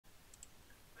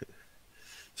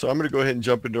So I'm going to go ahead and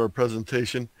jump into our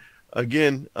presentation.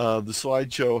 Again, the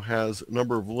slideshow has a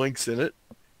number of links in it.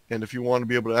 And if you want to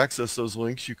be able to access those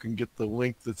links, you can get the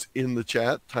link that's in the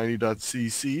chat,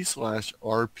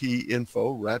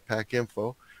 tiny.cc/rpinfo, RATPAC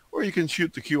info, or you can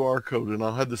shoot the QR code, and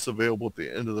I'll have this available at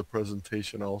the end of the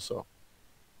presentation also.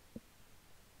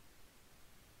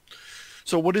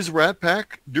 So what is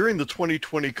RATPAC? During the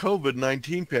 2020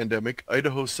 COVID-19 pandemic,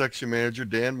 Idaho Section Manager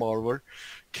Dan Marler,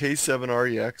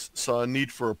 K7REX, saw a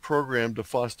need for a program to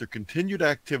foster continued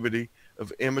activity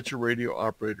of amateur radio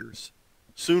operators.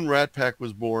 Soon RATPAC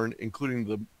was born, including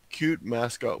the cute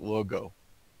mascot logo.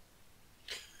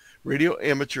 Radio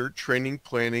Amateur Training,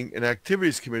 Planning, and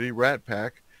Activities Committee,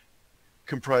 RATPAC,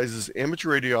 comprises amateur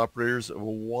radio operators of a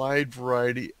wide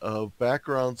variety of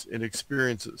backgrounds and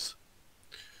experiences.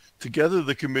 Together,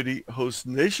 the committee hosts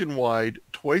nationwide,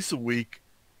 twice a week,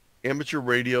 amateur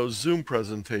radio Zoom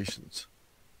presentations.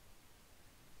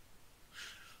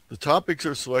 The topics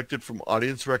are selected from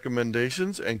audience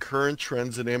recommendations and current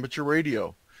trends in amateur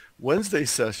radio. Wednesday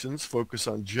sessions focus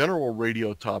on general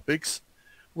radio topics,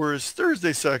 whereas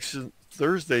Thursday's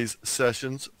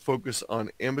sessions focus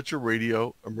on amateur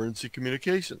radio emergency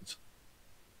communications.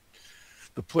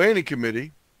 The planning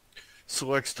committee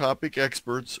selects topic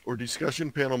experts or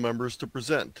discussion panel members to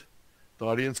present. The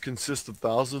audience consists of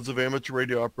thousands of amateur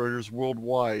radio operators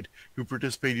worldwide who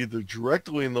participate either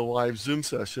directly in the live Zoom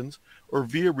sessions or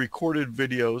via recorded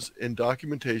videos and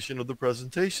documentation of the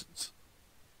presentations.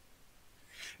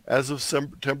 As of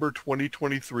September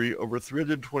 2023, over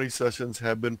 320 sessions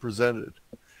have been presented.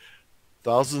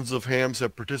 Thousands of hams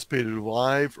have participated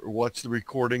live or watched the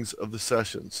recordings of the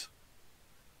sessions.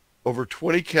 Over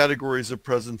 20 categories of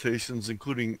presentations,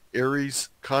 including ARES,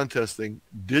 contesting,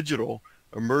 digital,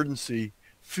 emergency,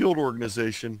 field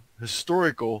organization,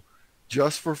 historical,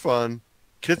 just for fun,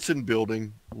 kits and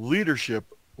building, leadership,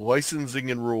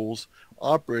 licensing and rules,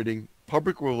 operating,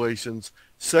 public relations,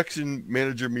 section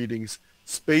manager meetings,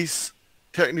 space,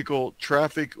 technical,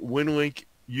 traffic, WinLink,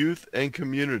 youth, and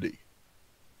community.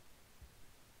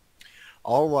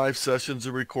 All live sessions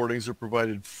and recordings are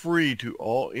provided free to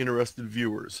all interested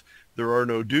viewers. There are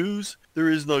no dues, there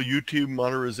is no YouTube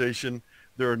monetization,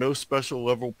 there are no special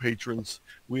level patrons.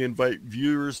 We invite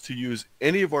viewers to use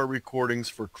any of our recordings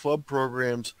for club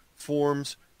programs,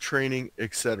 forums, training,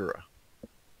 etc.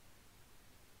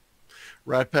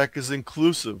 RATPAC is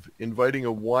inclusive, inviting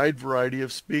a wide variety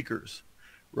of speakers.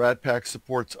 RATPAC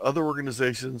supports other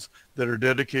organizations that are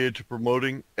dedicated to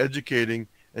promoting, educating,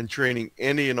 and training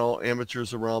any and all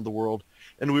amateurs around the world,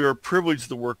 and we are privileged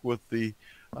to work with the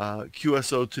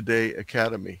QSO Today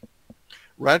Academy.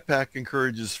 RATPAC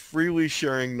encourages freely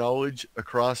sharing knowledge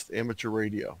across amateur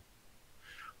radio.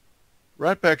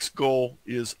 RATPAC's goal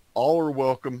is all are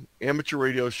welcome. Amateur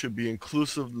radio should be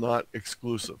inclusive, not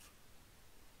exclusive.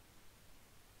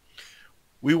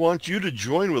 We want you to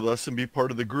join with us and be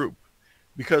part of the group.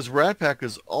 Because RATPAC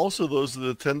is also those that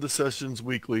attend the sessions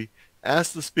weekly,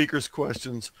 ask the speakers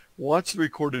questions, watch the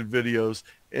recorded videos,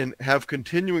 and have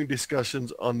continuing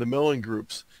discussions on the mailing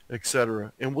groups,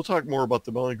 etc. And we'll talk more about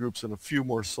the mailing groups in a few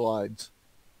more slides.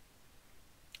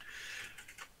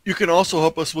 You can also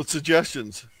help us with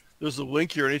suggestions. There's a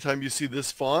link here anytime you see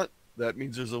this font. That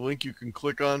means there's a link you can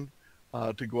click on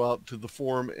to go out to the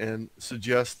forum and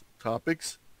suggest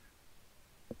topics.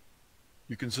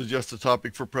 You can suggest a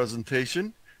topic for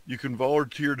presentation. You can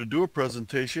volunteer to do a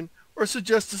presentation or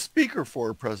suggest a speaker for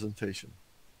a presentation.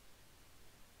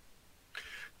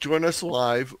 Join us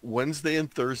live Wednesday and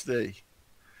Thursday.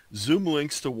 Zoom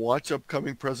links to watch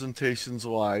upcoming presentations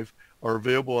live are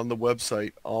available on the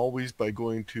website, always by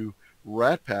going to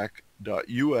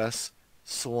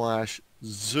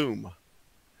ratpac.us/Zoom.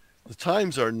 The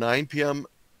times are 9 p.m.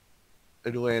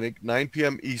 Atlantic, 9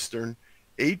 p.m. Eastern,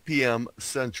 8 p.m.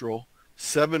 Central,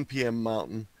 7 p.m.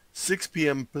 Mountain, 6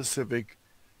 p.m. Pacific,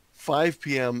 5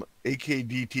 p.m.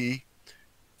 AKDT,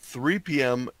 3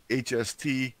 p.m.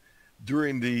 HST.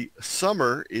 During the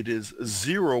summer, it is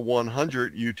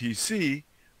 0100 UTC,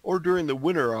 or during the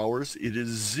winter hours, it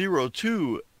is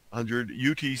 0200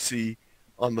 UTC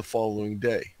on the following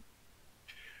day.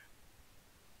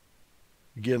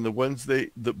 Again,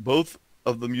 both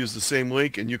of them use the same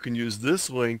link, and you can use this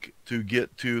link to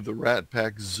get to the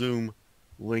RATPAC Zoom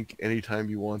link anytime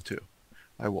you want to.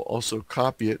 I will also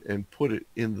copy it and put it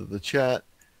into the chat,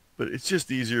 but it's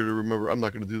just easier to remember. I'm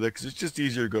not going to do that because it's just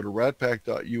easier to go to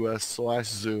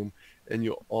ratpac.us/Zoom, and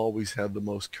you'll always have the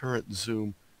most current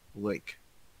Zoom link.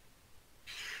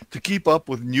 To keep up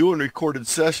with new and recorded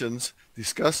sessions,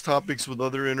 discuss topics with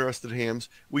other interested hams,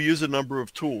 we use a number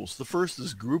of tools. The first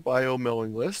is Group IO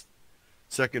mailing list.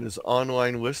 Second is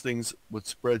online listings with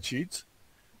spreadsheets.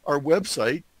 Our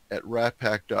website, at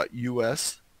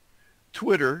ratpac.us,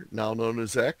 Twitter, now known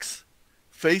as X,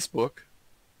 Facebook,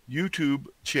 YouTube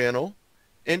channel,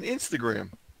 and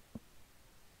Instagram.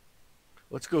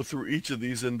 Let's go through each of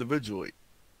these individually.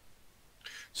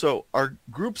 So our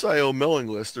Groups.io mailing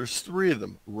list, there's 3 of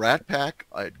them. RATPAC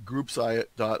at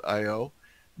groups.io,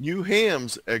 New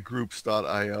Hams at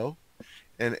groups.io,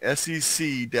 and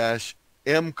SEC-MCOM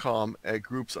at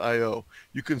groups.io.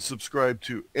 You can subscribe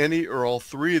to any or all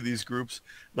 3 of these groups.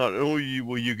 Not only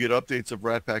will you get updates of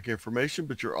RATPAC information,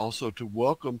 but you're also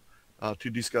welcome to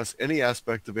discuss any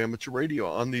aspect of amateur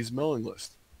radio on these mailing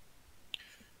lists.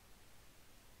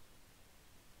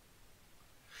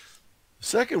 The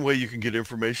second way you can get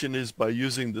information is by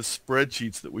using the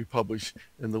spreadsheets that we publish,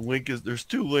 and the link is, there's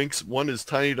 2 links. One is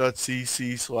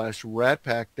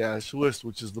tiny.cc/ratpac-list,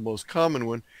 which is the most common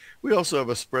one. We also have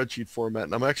a spreadsheet format,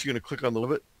 and I'm actually going to click on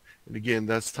the it, and again,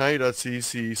 that's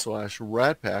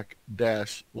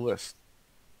tiny.cc/ratpac-list.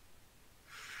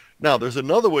 Now, there's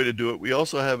another way to do it. We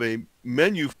also have a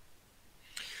menu.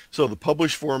 So the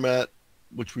publish format,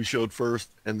 which we showed first,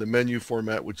 and the menu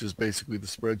format, which is basically the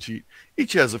spreadsheet.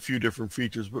 Each has a few different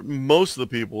features, but most of the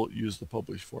people use the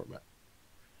publish format.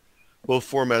 Both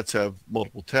formats have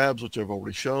multiple tabs, which I've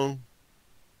already shown.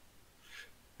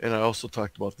 And I also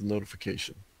talked about the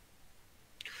notification.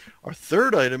 Our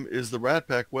third item is the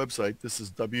RATPAC website. This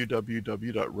is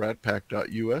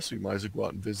www.ratpac.us. We might as well go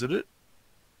out and visit it.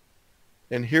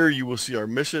 And here you will see our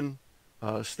mission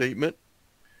statement.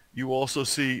 You will also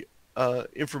see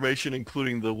information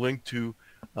including the link to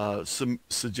some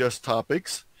suggest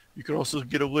topics. You can also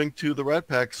get a link to the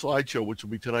RATPAC slideshow, which will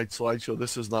be tonight's slideshow.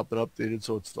 This has not been updated,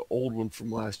 so it's the old one from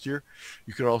last year.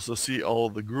 You can also see all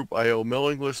of the Group.io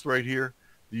mailing list right here,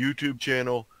 the YouTube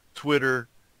channel, Twitter.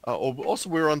 Also,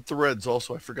 we're on Threads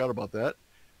also. I forgot about that.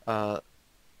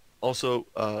 Also,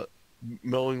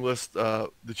 mailing list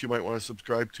that you might want to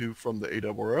subscribe to from the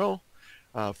ARRL,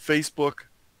 Facebook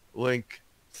link,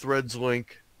 Threads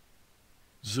link,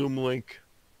 Zoom link,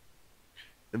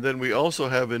 and then we also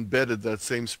have embedded that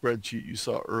same spreadsheet you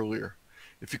saw earlier.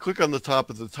 If you click on the top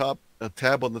of the a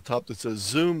tab on the top that says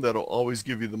Zoom, that'll always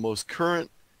give you the most current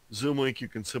Zoom link. You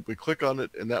can simply click on it,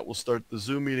 and that will start the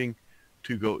Zoom meeting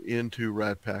to go into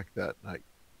RATPAC that night.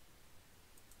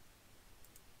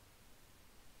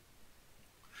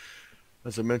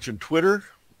 As I mentioned, Twitter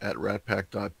at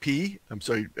ratpac.p. I'm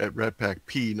sorry, at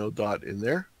ratpacp, no dot in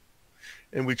there.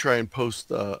 And we try and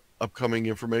post upcoming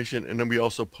information, and then we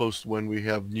also post when we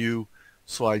have new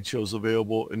slideshows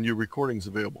available and new recordings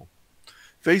available.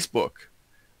 Facebook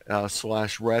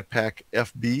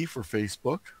 /RATPACFB for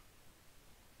Facebook.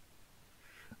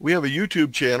 We have a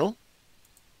YouTube channel.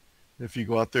 If you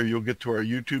go out there, you'll get to our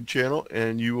YouTube channel,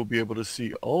 and you will be able to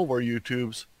see all of our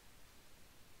YouTubes.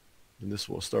 And this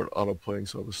will start autoplaying,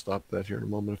 so I will stop that here in a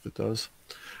moment if it does.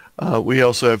 We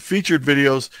also have featured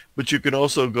videos, but you can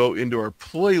also go into our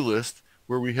playlist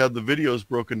where we have the videos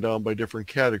broken down by different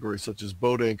categories, such as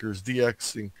boat anchors,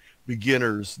 DXing,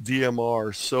 beginners,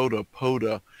 DMR, SOTA,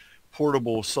 POTA,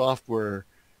 portable software,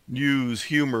 news,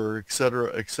 humor,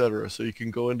 etc., etc. So you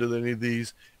can go into any of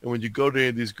these, and when you go to any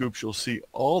of these groups, you'll see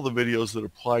all the videos that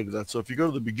apply to that. So if you go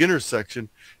to the beginners section,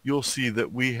 you'll see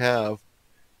that we have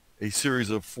a series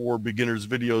of 4 beginners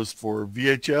videos for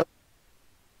VHF,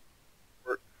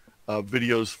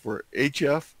 videos for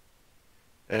HF,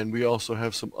 and we also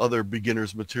have some other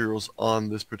beginners materials on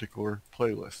this particular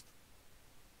playlist.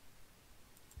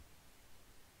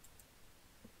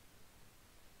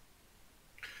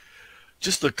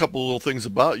 Just a couple little things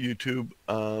about YouTube.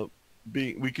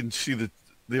 We can see the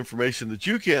information that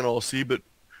you can't all see, but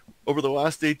over the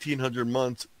last 1800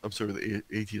 months,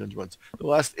 the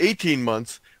last 18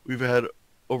 months, we've had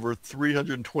over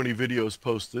 320 videos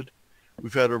posted.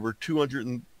 We've had over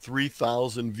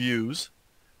 203,000 views,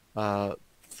 over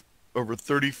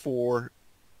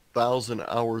 34,000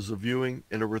 hours of viewing,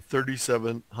 and over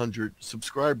 3,700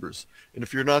 subscribers. And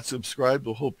if you're not subscribed,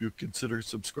 we'll hope you consider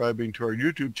subscribing to our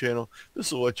YouTube channel.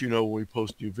 This will let you know when we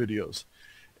post new videos.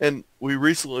 And we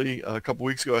recently, a couple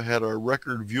weeks ago, had our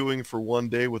record viewing for one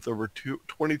day with over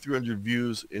 2,300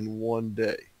 views in one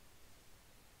day.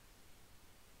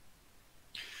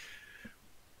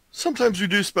 Sometimes we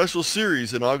do special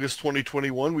series. In August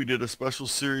 2021, we did a special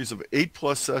series of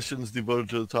 8+ sessions devoted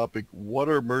to the topic, what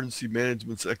are emergency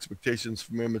management's expectations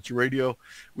from amateur radio?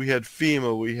 We had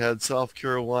FEMA, we had South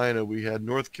Carolina, we had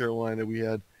North Carolina, we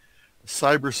had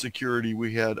cybersecurity,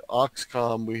 we had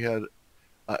Oxcom, we had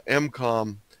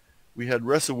MCOM, we had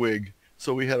Resawig.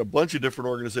 So we had a bunch of different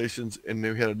organizations, and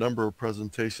we had a number of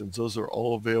presentations. Those are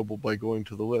all available by going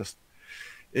to the list.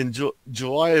 In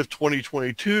July of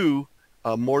 2022,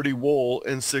 Morty Wool,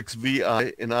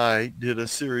 N6VI, and I did a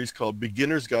series called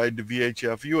Beginner's Guide to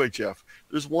VHF UHF.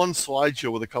 There's one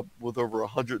slideshow with over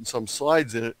 100 and some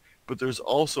slides in it, but there's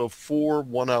also 4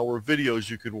 one-hour videos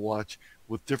you can watch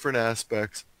with different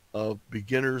aspects of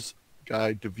Beginner's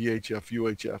Guide to VHF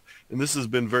UHF. And this has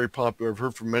been very popular. I've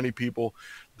heard from many people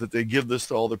that they give this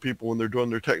to all their people when they're doing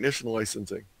their technician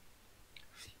licensing.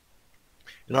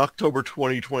 In October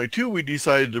 2022, we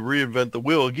decided to reinvent the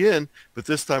wheel again, but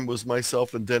this time was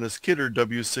myself and Dennis Kidder,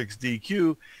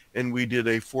 W6DQ, and we did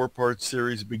a 4-part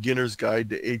series, Beginner's Guide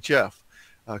to HF,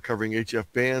 covering HF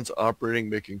bands, operating,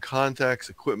 making contacts,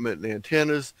 equipment, and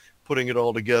antennas, putting it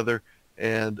all together.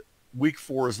 And week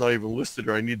 4 is not even listed,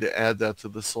 or I need to add that to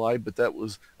the slide, but that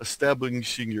was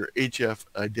establishing your HF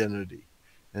identity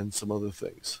and some other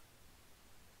things.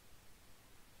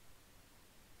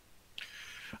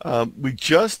 We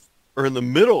just are in the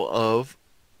middle of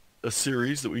a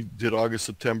series that we did August,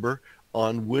 September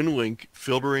on WinLink,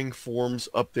 filtering, forms,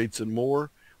 updates, and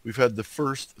more. We've had the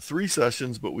first 3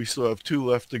 sessions, but we still have 2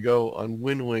 left to go on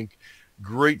WinLink.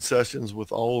 Great sessions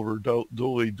with Oliver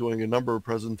Dooley doing a number of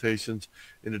presentations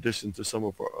in addition to some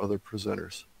of our other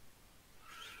presenters.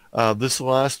 This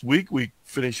last week, we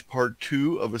finished part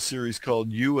 2 of a series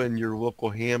called You and Your Local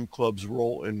Ham Club's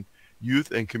Role in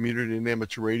Youth and Community and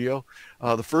Amateur Radio.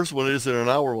 The first one isn't an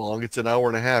hour long. It's an hour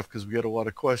and a half because we had a lot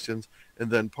of questions.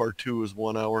 And then part 2 is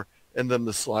 1 hour. And then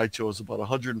the slideshow is about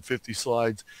 150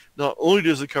 slides. Not only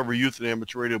does it cover youth and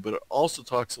amateur radio, but it also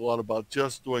talks a lot about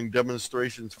just doing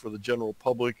demonstrations for the general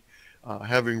public,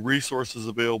 having resources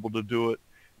available to do it,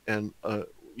 and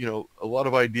you know, a lot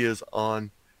of ideas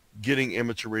on getting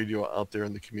amateur radio out there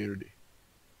in the community.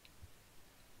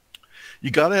 You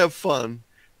got to have fun.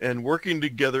 And working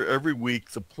together every week,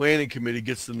 the planning committee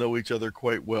gets to know each other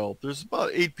quite well. There's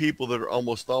about 8 people that are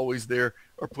almost always there.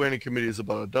 Our planning committee is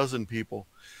about a dozen people.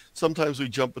 Sometimes we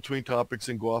jump between topics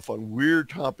and go off on weird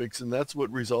topics, and that's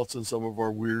what results in some of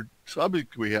our weird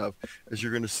subjects we have. As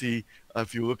you're going to see,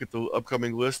 if you look at the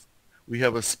upcoming list, we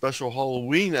have a special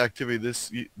Halloween activity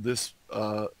this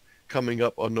coming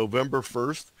up on November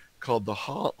 1st called the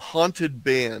Haunted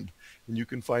Band. And you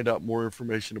can find out more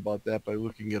information about that by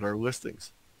looking at our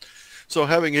listings. So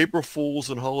having April Fools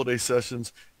and holiday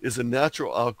sessions is a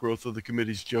natural outgrowth of the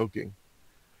committee's joking.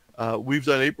 We've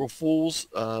done April Fools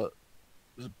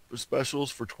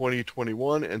specials for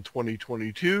 2021 and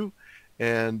 2022,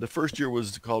 and the first year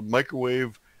was called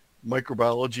Microwave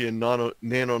Microbiology and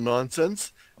Nano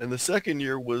Nonsense, and the second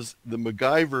year was the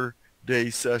MacGyver Day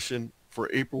session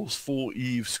for April's Fool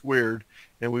Eve Squared,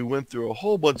 and we went through a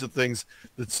whole bunch of things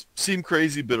that seem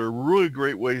crazy but are really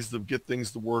great ways to get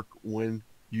things to work when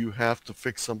you have to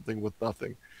fix something with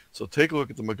nothing. So take a look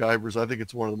at the MacGyvers. I think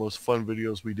it's one of the most fun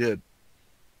videos we did.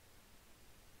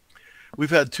 We've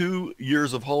had 2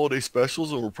 years of holiday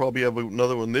specials, and we'll probably have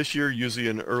another one this year, usually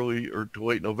in early or to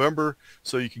late November,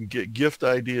 so you can get gift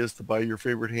ideas to buy your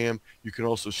favorite ham. You can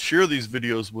also share these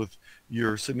videos with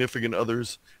your significant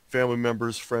others, family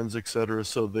members, friends, etc.,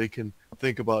 so they can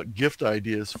think about gift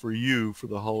ideas for you for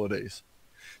the holidays.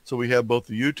 So we have both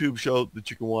the YouTube show that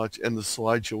you can watch and the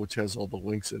slideshow, which has all the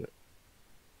links in it.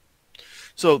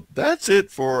 So that's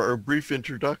it for our brief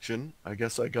introduction. I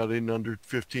guess I got in under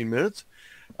 15 minutes.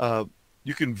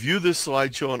 You can view this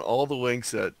slideshow and all the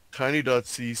links at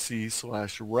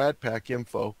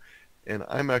tiny.cc/ratpacinfo. And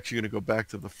I'm actually going to go back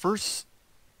to the first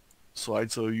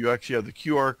slide. So you actually have the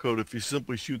QR code. If you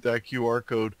simply shoot that QR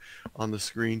code on the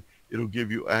screen, it'll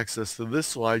give you access to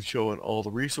this slideshow and all the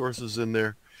resources in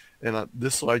there. And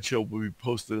this slideshow will be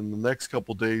posted in the next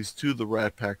couple days to the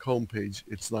RATPAC homepage.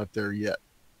 It's not there yet.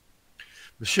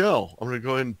 Michelle, I'm going to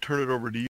go ahead and turn it over to you.